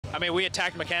I mean, we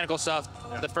attacked mechanical stuff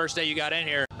the first day you got in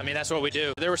here. I mean, that's what we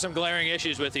do. There were some glaring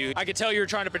issues with you. I could tell you were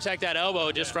trying to protect that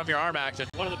elbow just from your arm action.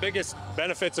 One of the biggest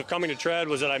benefits of coming to tread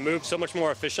was that I moved so much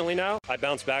more efficiently now. I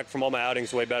bounce back from all my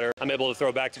outings way better. I'm able to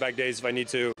throw back-to-back days if I need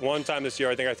to. One time this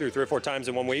year, I think I threw 3 or 4 times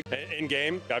in 1 week. In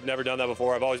game, I've never done that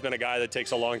before. I've always been a guy that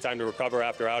takes a long time to recover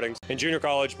after outings. In junior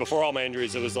college, before all my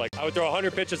injuries, it was like I would throw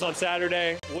 100 pitches on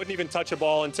Saturday, wouldn't even touch a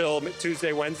ball until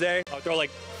Tuesday, Wednesday. I would throw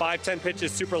like 5-10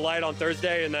 pitches super light on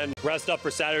Thursday and then rest up for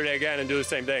Saturday again and do the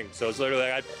same thing. So it's literally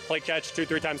like I'd play catch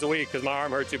 2-3 times a week because my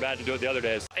arm hurt too bad to do it the other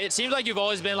days. It seems like you've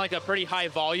always been like a pretty high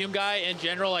volume guy in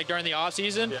general, like during the off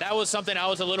season. Yeah. That was something I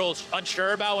was a little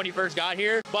unsure about when you first got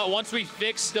here. But once we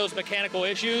fixed those mechanical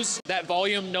issues, that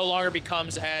volume no longer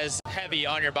becomes as heavy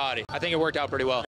on your body. I think it worked out pretty well.